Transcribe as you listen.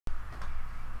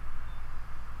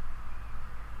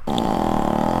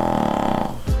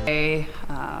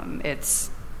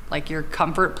It's like your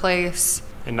comfort place.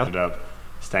 And ended up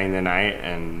staying the night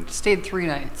and... Stayed 3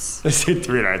 nights. I stayed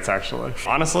 3 nights actually.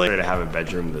 Honestly, to have a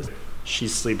bedroom that she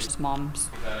sleeps. Mom's.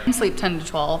 I sleep 10 to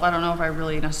 12. I don't know if I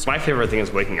really necessarily. My favorite thing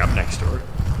is waking up next to her.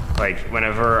 Like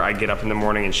whenever I get up in the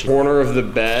morning and she's corner of the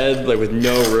bed, like with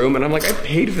no room, and I'm like, I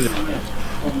paid for this.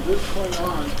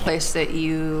 Place that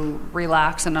you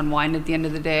relax and unwind at the end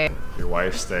of the day. Your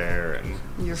wife's there and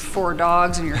your 4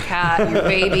 dogs and your cat and your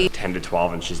baby. 10 to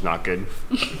 12 and she's not good.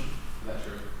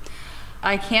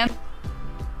 I can't.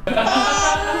 It's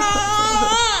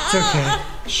okay.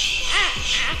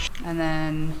 And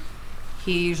then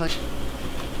he usually.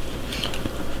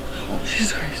 Oh,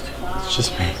 Jesus Christ. It's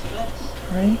just me.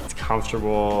 Right? It's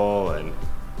comfortable and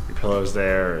your pillow's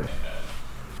there. And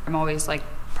I'm always like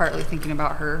partly thinking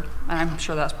about her, and I'm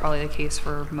sure that's probably the case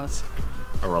for most.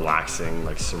 A relaxing,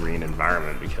 like serene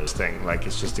environment because like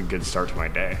it's just a good start to my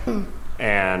day.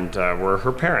 And we're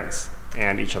her parents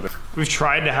and each other. We've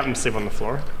tried to have them sleep on the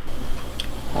floor.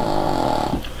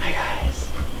 Hi guys.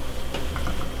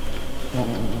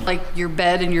 Like your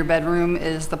bed in your bedroom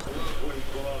is the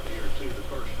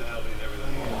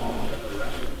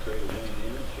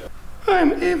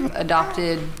I'm able.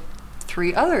 Adopted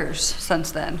 3 others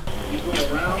since then.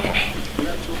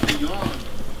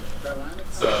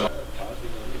 So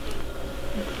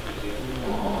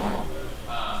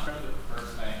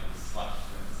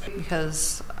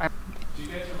because I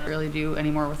don't really do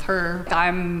anymore with her.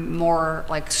 I'm more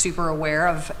like super aware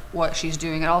of what she's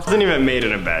doing at all times. Hasn't even made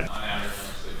in a bed. on average,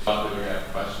 probably we have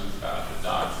questions about the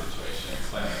dog situation.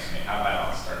 Explain it to me. How that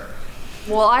all start?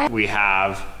 Well, We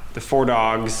have the 4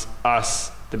 dogs,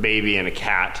 us, the baby, and a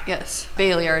cat. yes,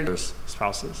 Bailey, our There's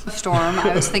spouses. Storm.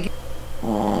 I was thinking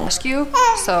rescue,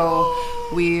 so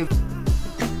we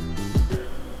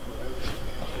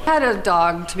had a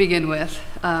dog to begin with,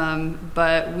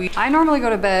 but I normally go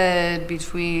to bed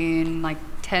between like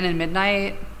 10 and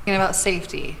midnight. Thinking about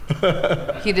safety.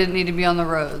 He didn't need to be on the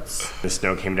roads. The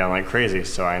snow came down like crazy,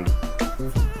 so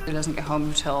He doesn't get home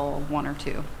until 1 or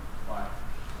 2. Why?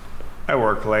 I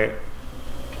work late.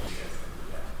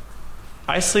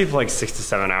 I sleep like 6 to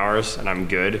 7 hours and I'm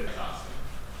good.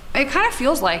 It kind of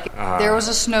feels like there was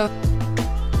a snow.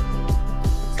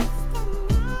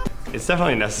 It's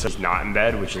definitely necessary. She's not in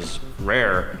bed, which is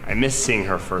rare. I miss seeing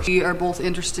her first. We are both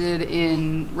interested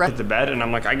in At the bed, and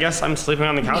I'm like, I guess I'm sleeping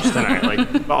on the couch tonight.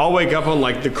 Like, I'll wake up on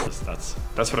like the.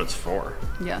 That's what it's for.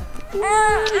 Yeah.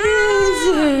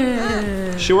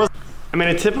 She was. I mean,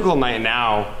 a typical night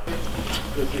now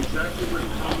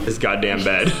is goddamn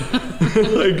bed.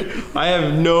 Like, I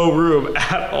have no room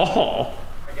at all.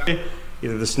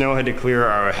 Either the snow had to clear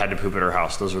or I had to poop at her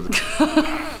house. Those were the.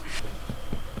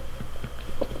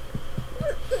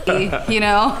 You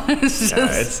know, it's Yeah,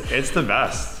 just, it's the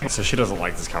best. So she doesn't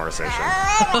like this conversation.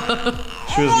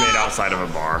 She was made outside of a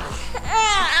bar.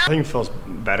 Nothing feels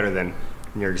better than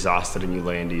when you're exhausted and you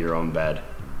lay into your own bed.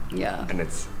 yeah. And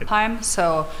it's Time.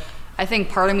 So I think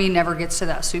part of me never gets to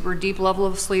that super deep level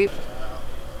of sleep.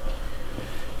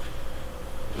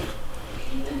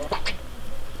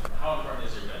 How important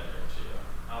is your bedroom to you?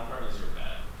 How important is your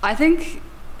bed? I think,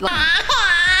 like,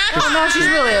 oh no, she's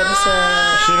really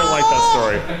upset. she didn't like that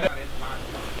story.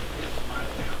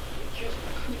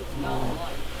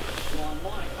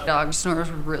 Dog snores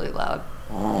really loud.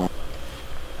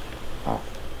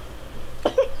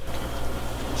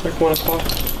 It's like 1 o'clock.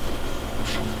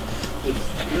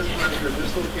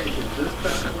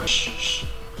 Shh.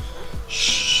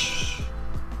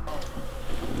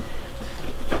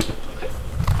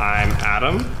 I'm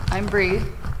Adam. I'm Bree.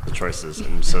 The choices,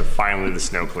 and so finally the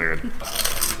snow cleared.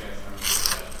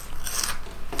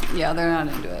 Yeah, they're not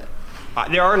into it.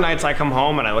 There are nights I come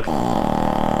home and I look.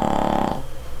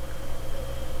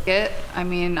 I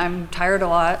mean, I'm tired a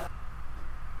lot.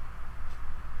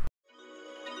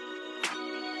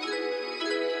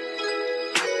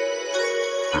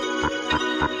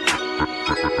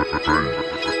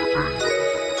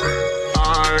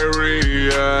 I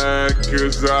react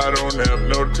 'cause I don't have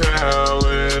no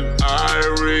talent. I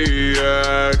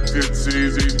react, it's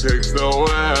easy, takes no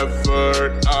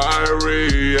effort. I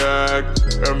react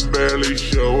and barely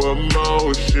show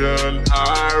emotion.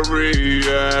 I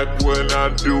react, when I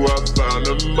do I found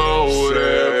a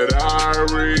motive. I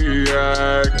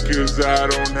react 'cause I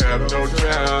don't have no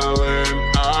talent.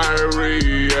 I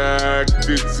react,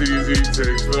 it's easy,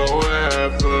 takes no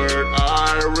effort.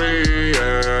 I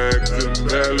react and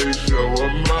barely show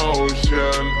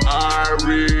emotion. I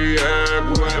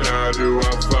react, when I do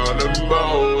I found a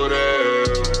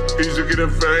motive. Easy to get a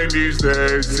fame these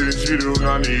days since you do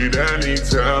not need any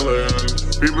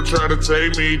talent. People try to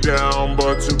take me down,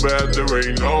 but too bad there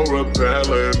ain't no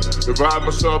repelling. Divide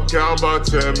myself count by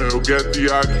 10, it'll get the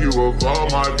IQ of all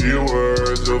my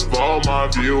viewers. Of all my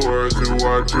viewers who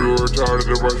are too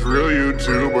retarded to watch real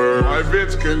YouTubers. My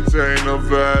vids contain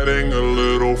of adding a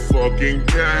little fucking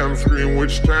cam screen,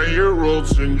 which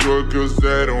 10-year-olds enjoy cause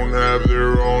they don't have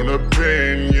their own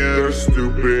opinion. They're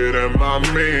stupid and my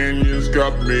minions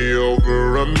got me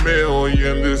over 1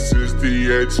 million. This is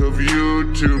the age of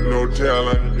YouTube, no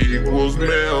talent equals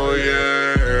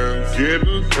millions.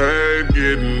 Getting paid,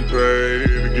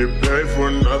 get paid for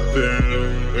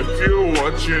nothing. If you're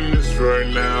watching this right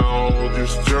now,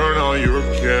 just turn on your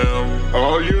cam.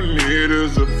 All you need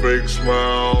is a fake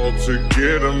smile to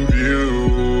get them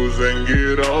views and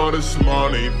get all this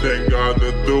money. Thank God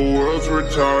that the world's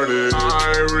retarded.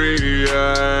 I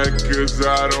react cause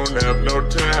I don't have no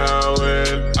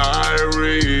talent. I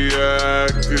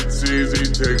react, it's easy,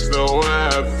 takes no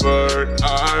effort.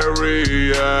 I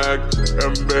react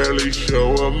and barely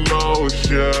show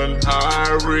emotion.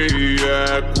 I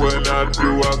react, when I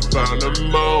do I found a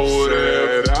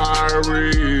motive. I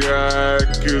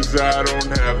react cause I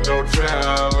don't have no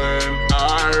talent.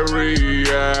 I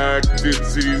react,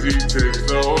 it's easy,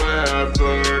 takes no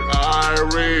effort. I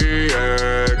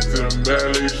react and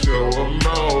barely show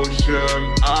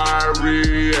emotion. I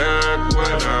react,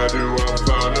 when I do I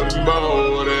found a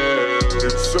motive.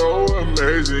 It's so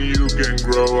amazing you can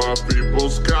grow up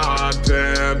people's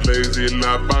content. Lazy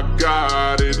life, I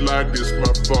got it like this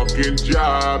my fucking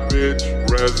job, bitch.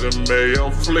 Resume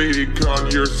on fleek,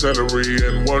 on your salary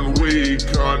in 1 week,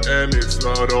 cunt. And it's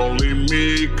not only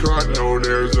me, cunt. No,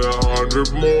 there's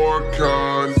 100 more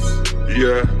cunts.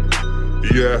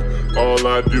 Yeah, all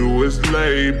I do is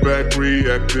lay back,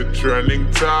 react to trending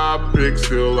topics.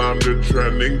 Still I'm the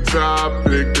trending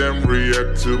topic. Then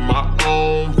react to my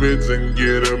own vids and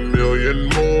get 1 million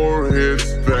more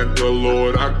hits. Thank the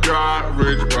Lord I got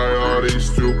rich by all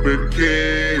these stupid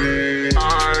kids.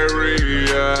 I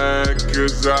react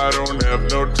cause I don't have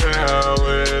no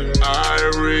talent.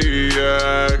 I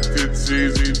react, it's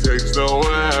easy, takes no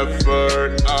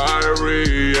effort. I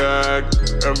react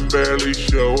and barely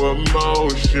show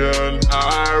emotion.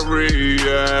 I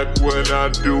react, when I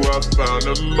do I found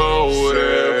a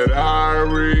motive. I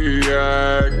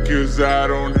react cause I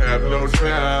don't have no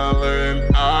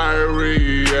talent. I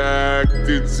react,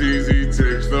 it's easy,